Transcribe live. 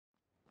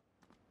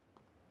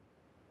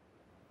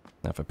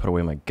Now if I put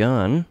away my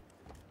gun,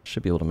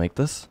 should be able to make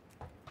this.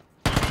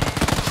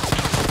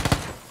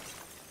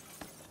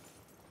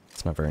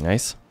 It's not very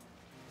nice.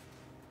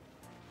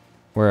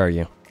 Where are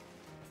you?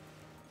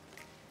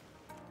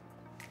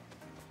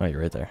 Oh,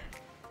 you're right there.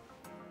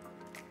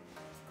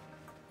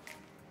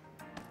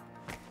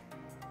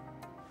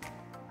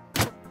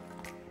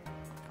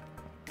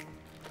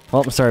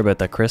 Well, I'm sorry about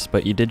that, Chris,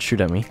 but you did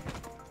shoot at me.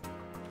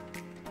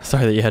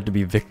 Sorry that you had to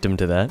be victim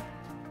to that.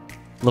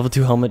 Level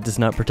 2 helmet does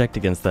not protect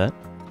against that.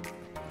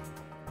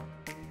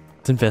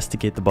 Let's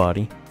investigate the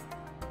body.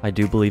 I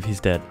do believe he's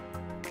dead.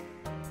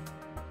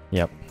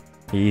 Yep.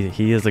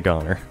 He is a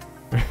goner.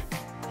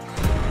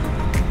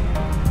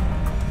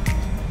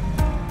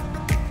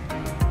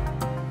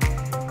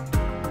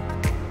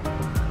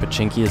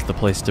 Pachinki is the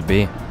place to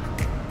be.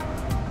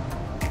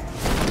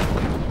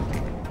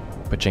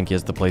 Pachinki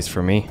is the place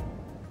for me.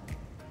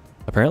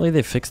 Apparently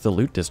they fixed the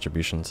loot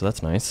distribution, so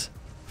that's nice.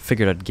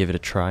 Figured I'd give it a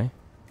try.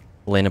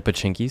 Land at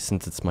Pachinki,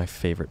 since it's my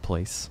favorite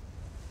place.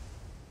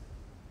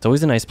 It's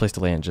always a nice place to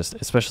land, just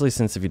especially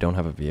since if you don't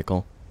have a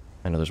vehicle.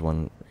 I know there's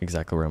one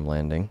exactly where I'm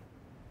landing.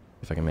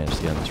 If I can manage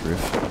to get on this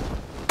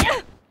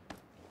roof.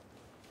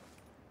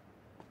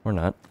 Or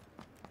not.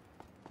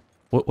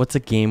 What's a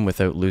game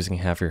without losing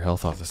half your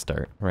health off the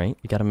start, right?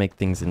 You gotta make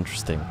things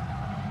interesting.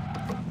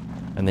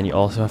 And then you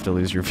also have to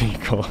lose your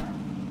vehicle.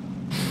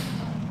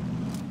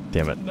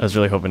 Damn it. I was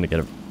really hoping to get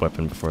a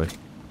weapon before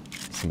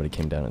somebody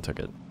came down and took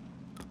it.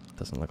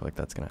 Doesn't look like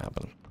that's gonna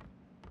happen.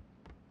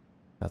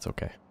 That's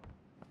okay.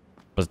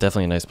 But it's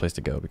definitely a nice place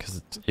to go because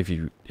it's,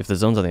 if the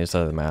zone's on the other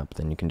side of the map,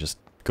 then you can just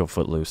go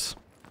footloose,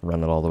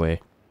 run it all the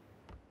way.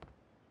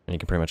 And you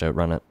can pretty much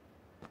outrun it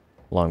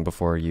long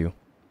before you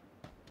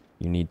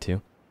need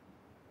to.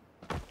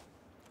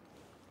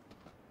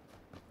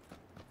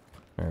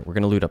 Alright, we're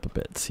gonna loot up a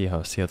bit, see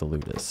how the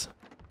loot is.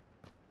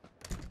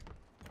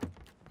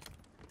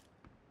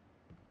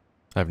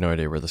 I have no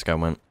idea where this guy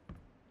went.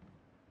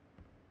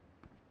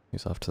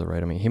 He's off to the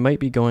right of me. He might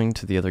be going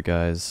to the other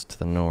guys to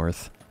the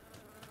north.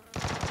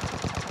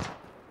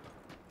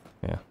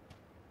 Yeah.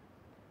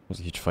 There's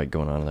a huge fight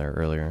going on there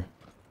earlier.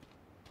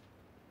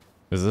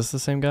 Is this the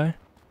same guy? I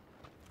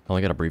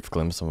only got a brief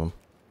glimpse of him.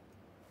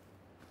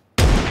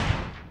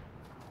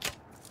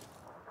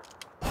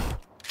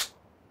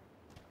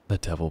 The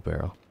devil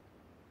barrel.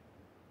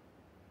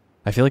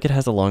 I feel like it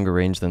has a longer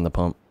range than the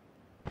pump.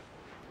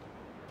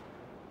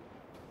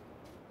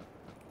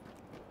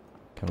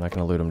 I'm not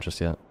gonna loot him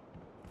just yet.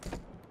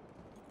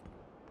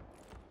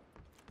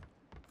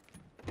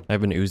 I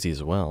have an Uzi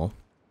as well.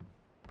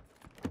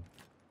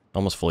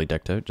 Almost fully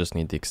decked out, just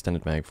need the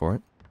extended mag for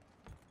it.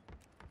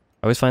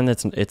 I always find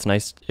that it's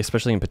nice,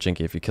 especially in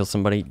Pachinki, if you kill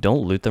somebody,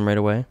 don't loot them right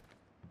away.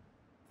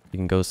 You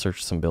can go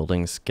search some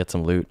buildings, get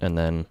some loot, and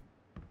then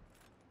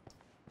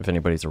if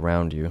anybody's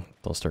around you,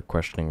 they'll start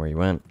questioning where you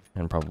went,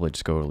 and probably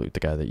just go loot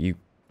the guy that you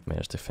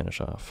managed to finish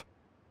off.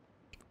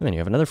 And then you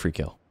have another free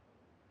kill.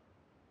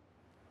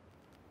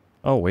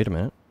 Oh, wait a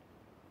minute.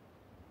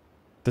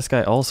 This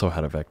guy also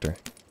had a vector.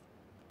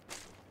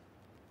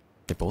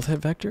 They both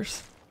had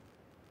vectors?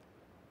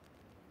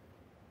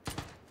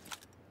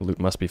 Loot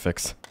must be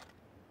fixed.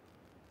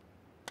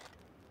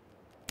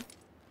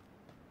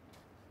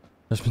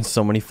 There's been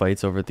so many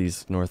fights over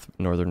these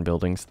northern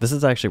buildings. This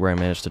is actually where I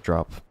managed to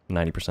drop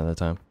 90% of the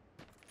time.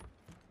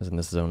 Is in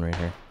this zone right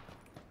here.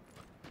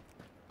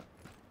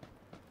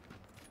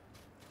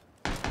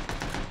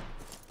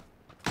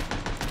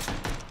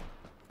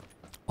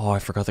 Oh, I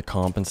forgot the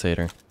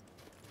compensator.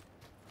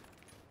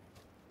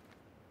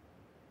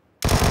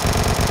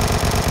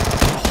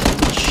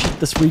 Holy shit,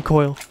 this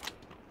recoil.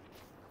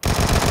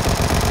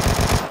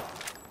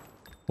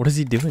 What is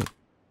he doing?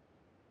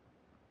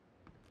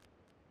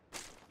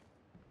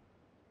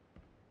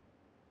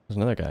 There's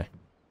another guy.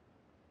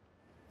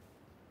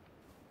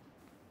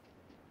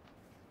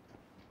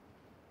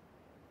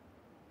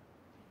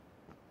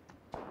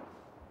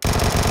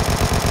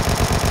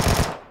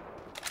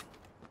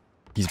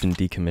 He's been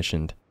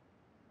decommissioned.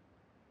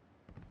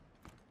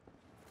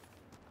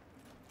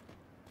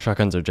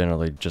 Shotguns are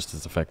generally just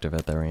as effective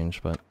at that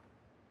range, but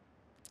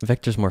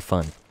Vector's more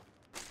fun.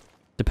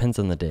 Depends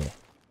on the day.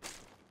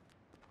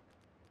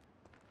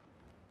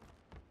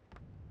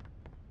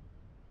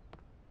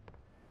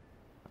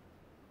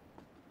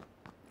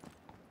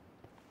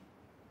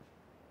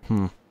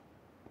 I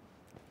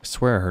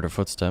swear I heard a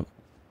footstep.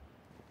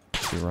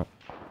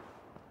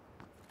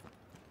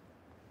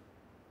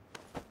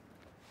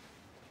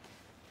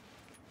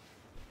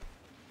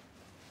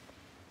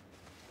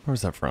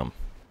 Where's that from?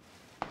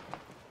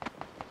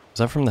 Is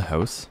that from the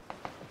house?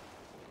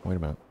 Wait a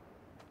minute.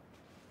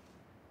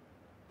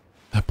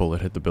 That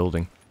bullet hit the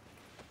building.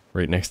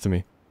 Right next to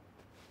me.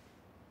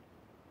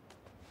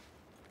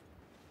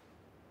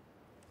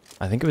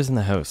 I think it was in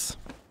the house.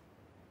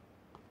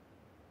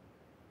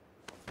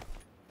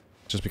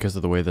 Just because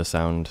of the way the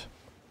sound...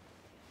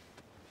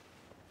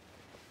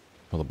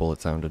 well, the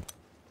bullet sounded.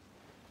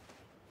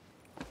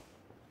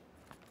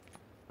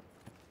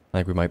 I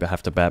think we might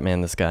have to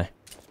Batman this guy.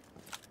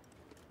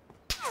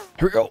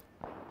 Here we go!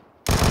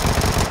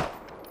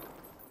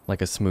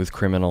 Like a smooth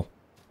criminal.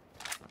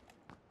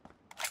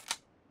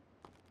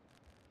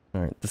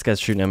 Alright, this guy's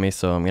shooting at me,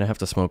 so I'm gonna have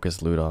to smoke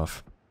his loot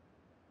off.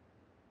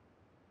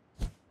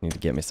 Need to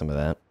get me some of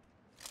that.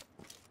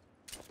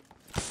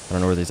 I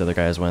don't know where these other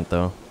guys went,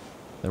 though.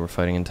 They were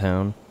fighting in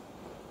town.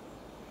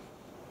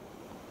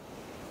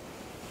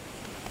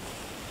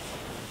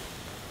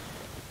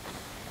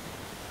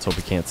 Let's hope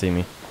he can't see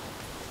me.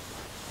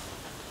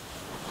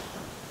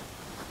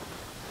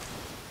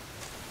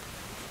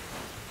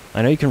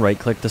 I know you can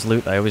right-click this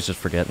loot. I always just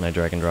forget and I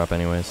drag and drop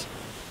anyways.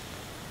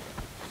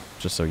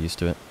 Just so used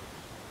to it.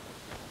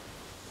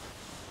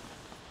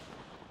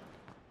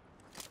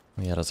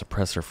 We had a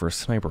suppressor for a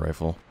sniper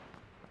rifle.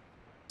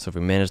 So if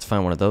we manage to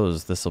find one of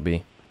those, this will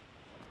be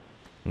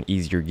an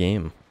easier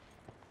game.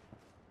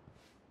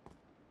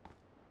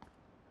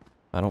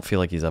 I don't feel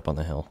like he's up on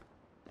the hill.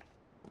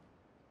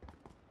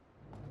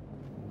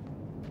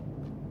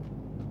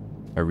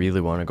 I really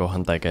want to go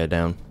hunt that guy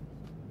down.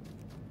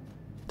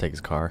 Take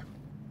his car.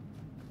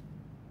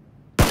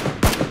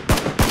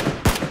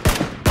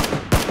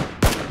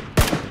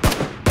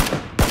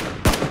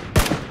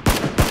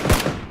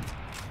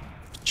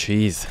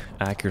 Jeez,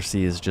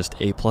 accuracy is just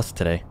A+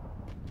 today.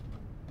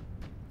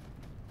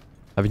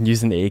 I've been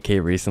using the AK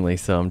recently,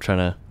 so I'm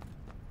trying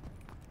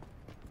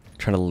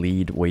to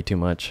lead way too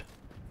much.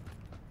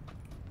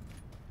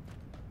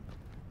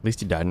 At least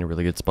he died in a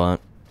really good spot.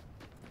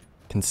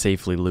 Can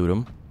safely loot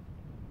him.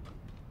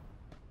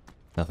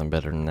 Nothing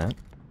better than that.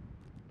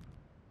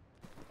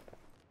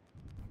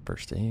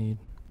 First aid.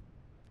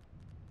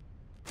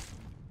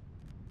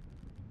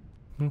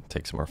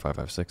 Take some more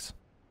 5.56.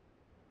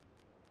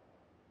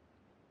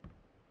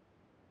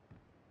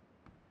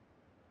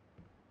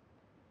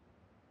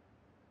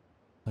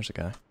 There's a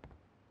guy.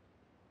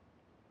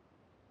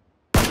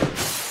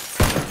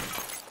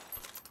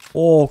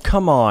 Oh,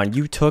 come on.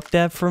 You took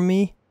that from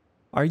me?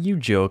 Are you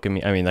joking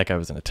me? I mean, that guy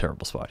was in a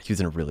terrible spot. He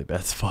was in a really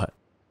bad spot.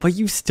 But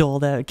you stole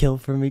that kill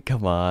from me?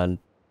 Come on.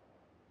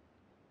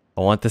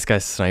 I want this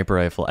guy's sniper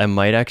rifle. I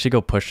might actually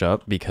go push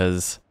up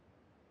because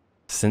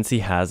since he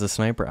has a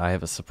sniper, I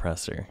have a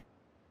suppressor.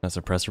 A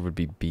suppressor would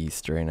be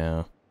beast right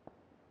now.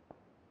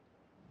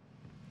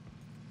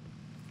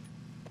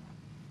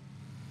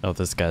 Oh,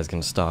 this guy's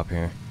gonna stop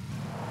here.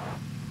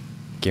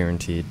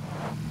 Guaranteed.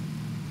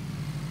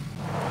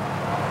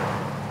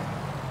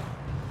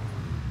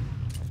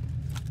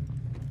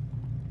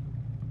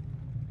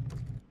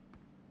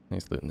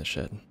 He's looting the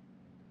shed.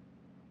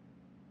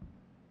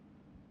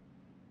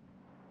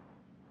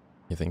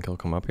 You think he'll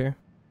come up here?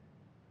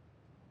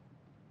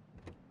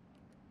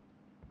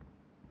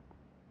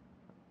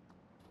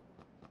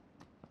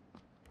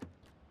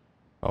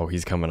 Oh,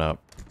 he's coming up.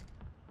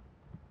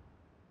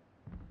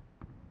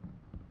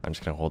 I'm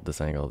just gonna hold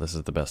this angle. This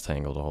is the best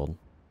angle to hold.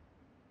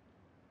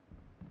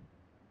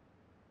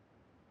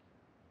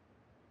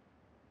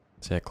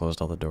 See, I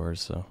closed all the doors,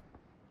 so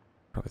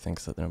probably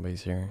thinks that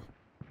nobody's here.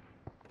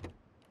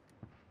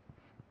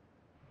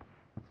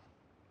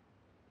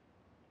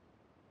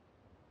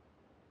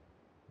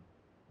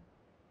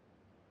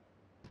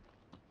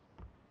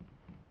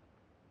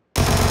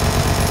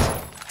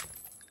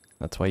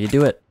 That's why you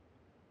do it.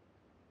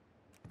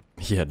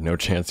 He had no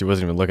chance. He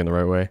wasn't even looking the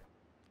right way.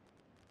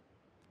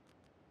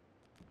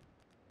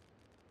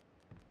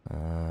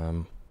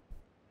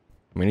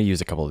 I'm gonna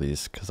use a couple of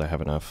these because I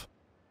have enough.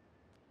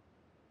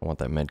 I want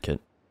that med kit.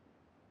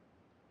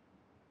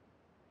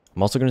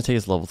 I'm also gonna take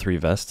his level 3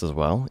 vest as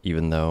well,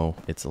 even though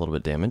it's a little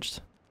bit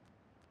damaged.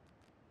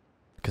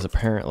 Because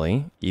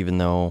apparently, even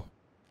though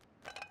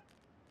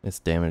it's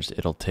damaged,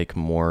 it'll take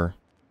more,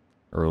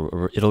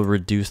 or it'll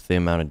reduce the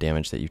amount of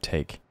damage that you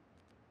take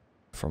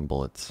from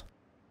bullets.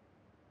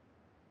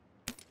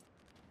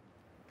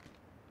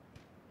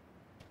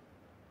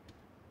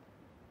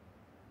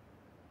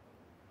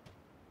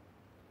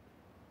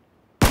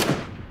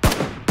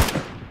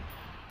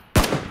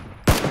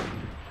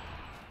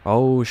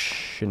 Oh,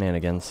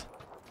 shenanigans.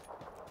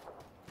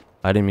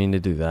 I didn't mean to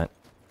do that.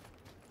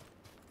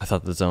 I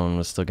thought the zone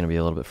was still going to be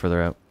a little bit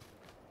further out.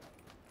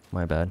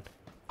 My bad.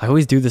 I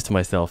always do this to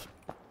myself.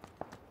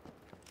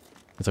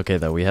 It's okay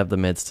though, we have the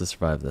meds to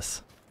survive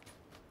this.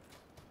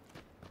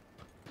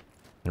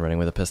 And running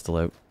with a pistol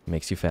out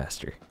makes you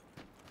faster.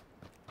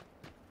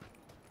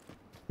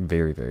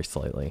 Very, very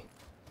slightly.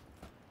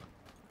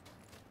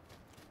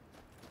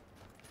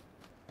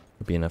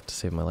 Would be enough to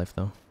save my life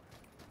though.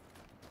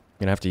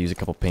 I'm gonna have to use a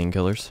couple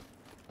painkillers.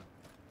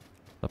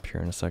 Up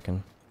here in a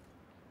second.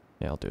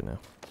 Yeah, I'll do it now.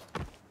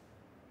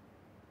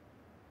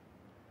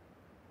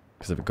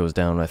 Because if it goes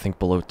down, I think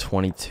below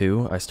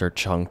 22, I start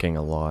chunking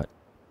a lot.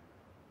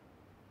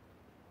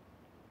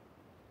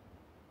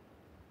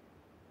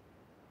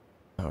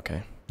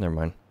 Okay, never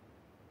mind.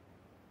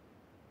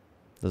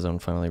 The zone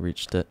finally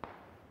reached it.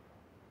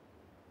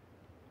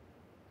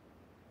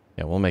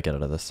 Yeah, we'll make it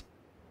out of this.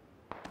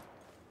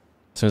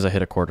 As soon as I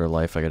hit a quarter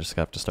life, I just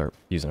have to start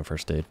using a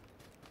first aid.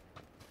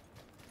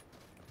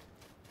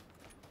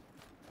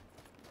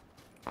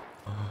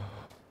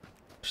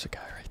 There's a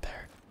guy right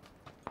there.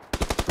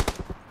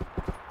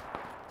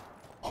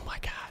 Oh my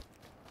god.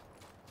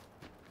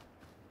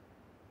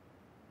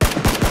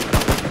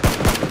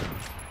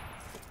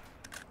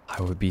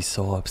 would be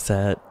so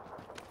upset.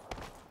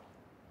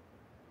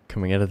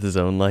 Coming out of the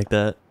zone like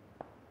that.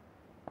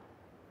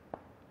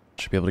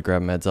 Should be able to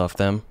grab meds off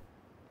them.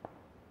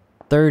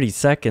 30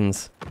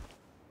 seconds.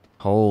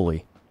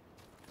 Holy.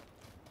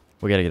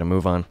 We gotta get a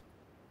move on.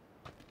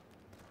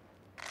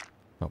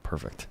 Oh,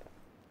 perfect.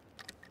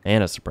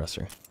 And a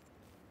suppressor.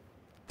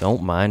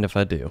 Don't mind if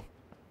I do.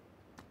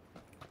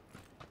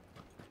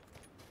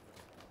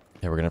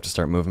 Yeah, we're gonna have to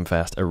start moving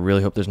fast. I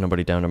really hope there's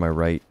nobody down to my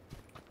right.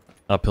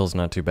 Uphill's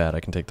not too bad. I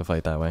can take the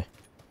fight that way.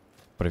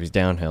 But if he's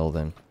downhill,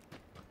 then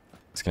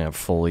he's gonna have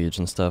foliage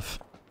and stuff.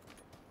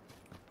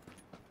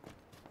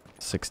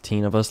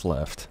 16 of us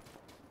left.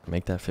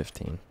 Make that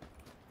 15.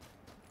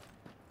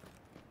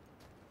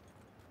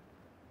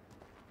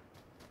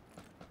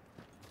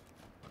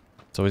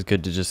 It's always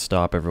good to just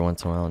stop every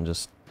once in a while and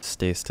just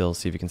stay still,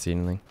 see if you can see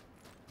anything.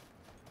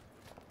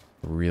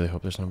 Really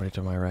hope there's nobody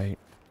to my right.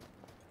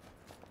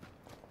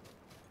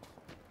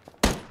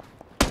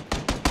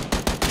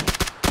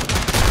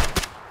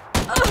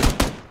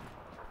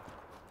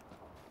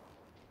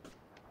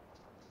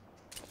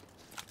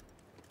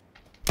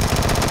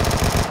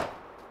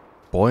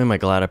 Boy, am I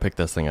glad I picked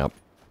this thing up.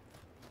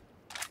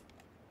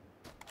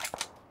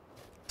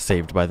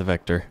 Saved by the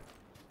vector.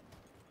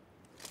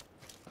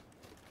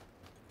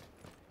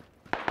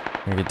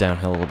 I'm gonna get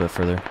downhill a little bit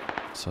further,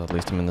 so at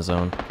least I'm in the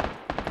zone.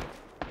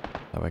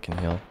 That way I can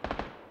heal.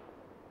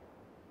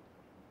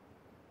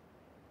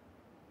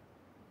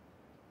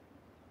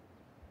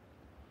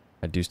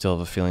 I do still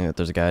have a feeling that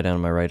there's a guy down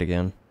on my right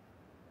again.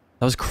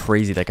 That was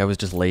crazy, that guy was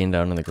just laying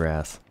down in the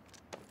grass.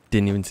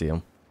 Didn't even see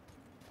him.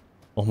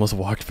 Almost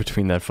walked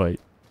between that fight.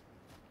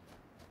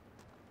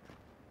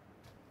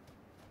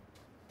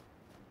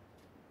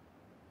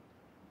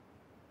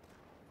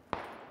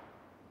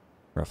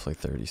 Roughly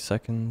 30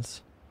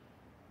 seconds.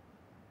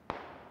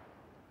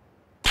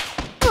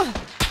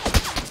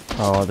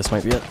 Oh, this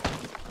might be it.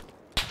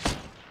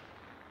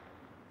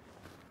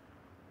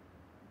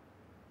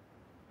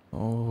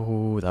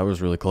 Oh, that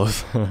was really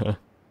close. I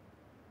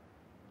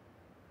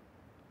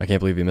can't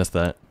believe he missed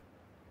that.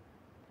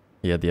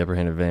 He had the upper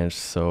hand advantage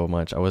so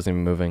much. I wasn't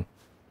even moving.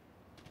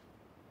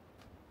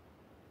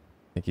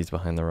 I think he's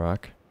behind the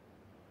rock.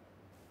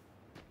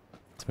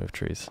 Let's move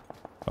trees.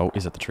 Oh,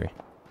 he's at the tree.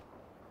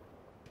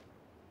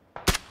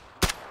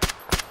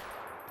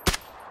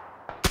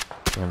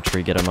 Damn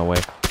tree, get out of my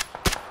way.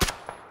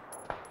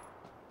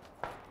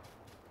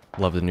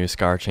 Love the new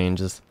scar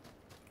changes.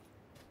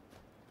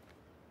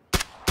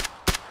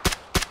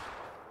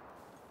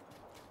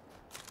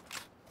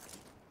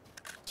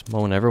 Just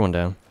mowing everyone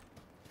down.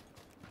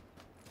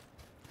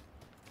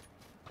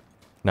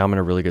 Now I'm in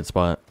a really good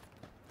spot.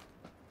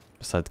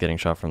 Besides getting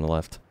shot from the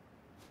left.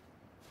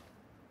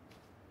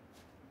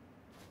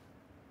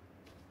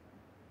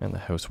 And the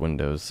house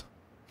windows.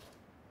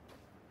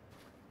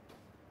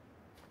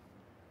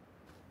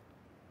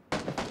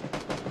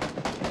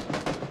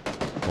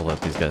 We'll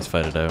let these guys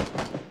fight it out.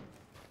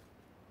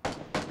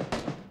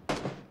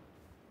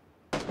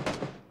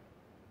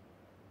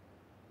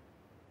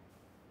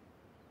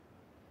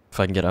 If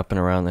I can get up and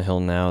around the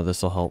hill now,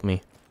 this will help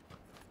me.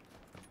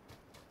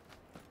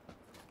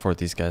 Before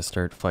these guys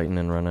start fighting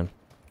and running.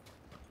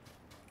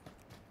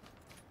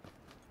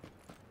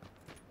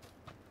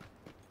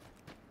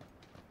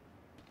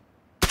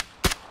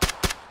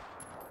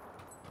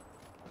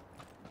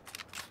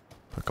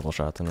 Put a couple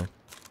shots in there.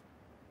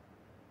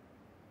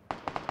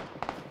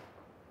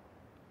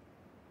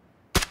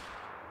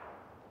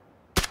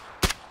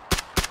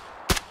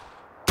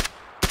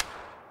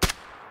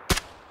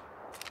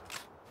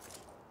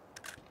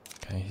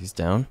 Okay, he's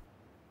down.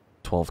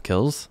 12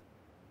 kills.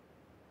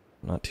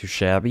 Not too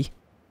shabby.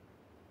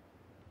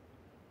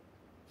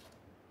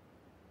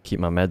 Keep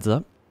my meds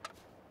up.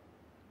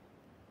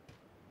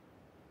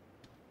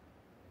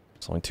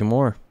 There's only 2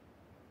 more.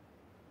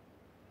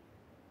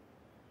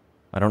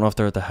 I don't know if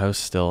they're at the house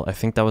still. I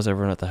think that was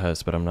everyone at the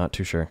house, but I'm not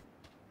too sure.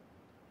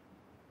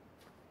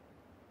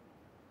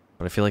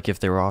 But I feel like if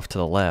they were off to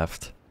the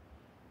left,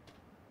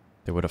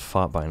 they would have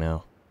fought by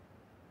now.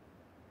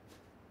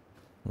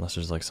 Unless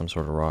there's like some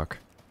sort of rock.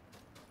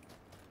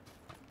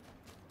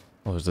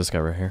 Oh, there's this guy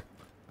right here.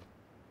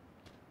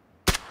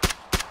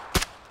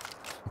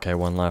 Okay,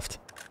 1 left.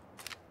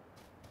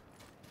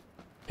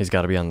 He's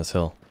got to be on this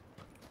hill.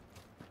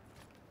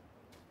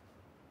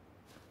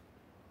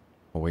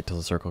 We'll wait till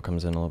the circle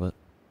comes in a little bit.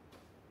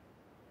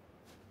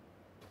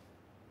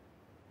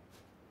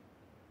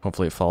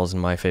 Hopefully it falls in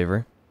my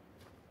favor.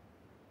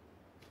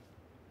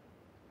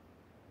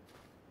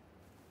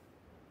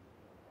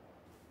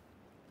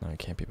 No, he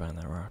can't be behind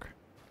that rock.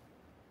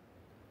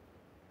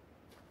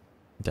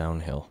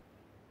 Downhill.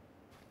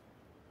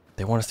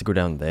 They want us to go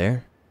down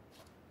there?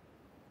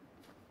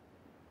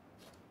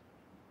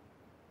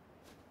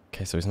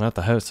 Okay, so he's not at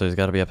the house, so he's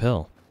got to be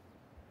uphill.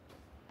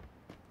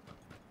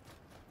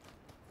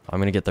 I'm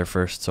going to get there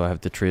first, so I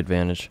have the tree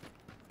advantage.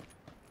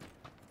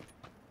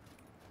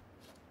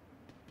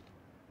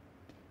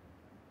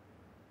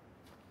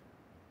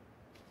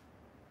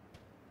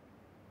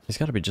 He's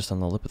got to be just on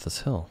the lip of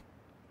this hill.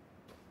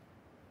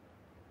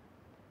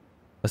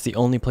 That's the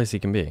only place he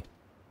can be.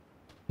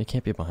 He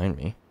can't be behind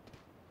me.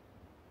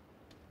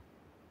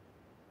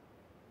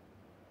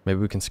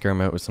 Maybe we can scare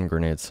him out with some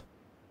grenades.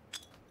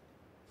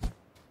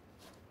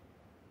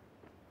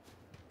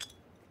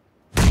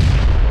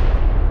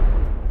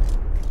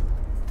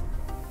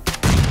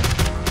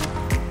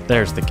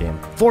 There's the game.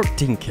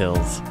 14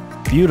 kills.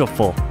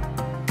 Beautiful.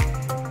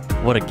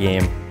 What a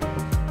game.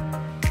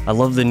 I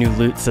love the new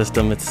loot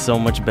system. It's so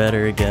much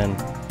better again.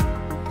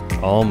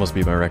 I'll almost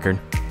beat my record.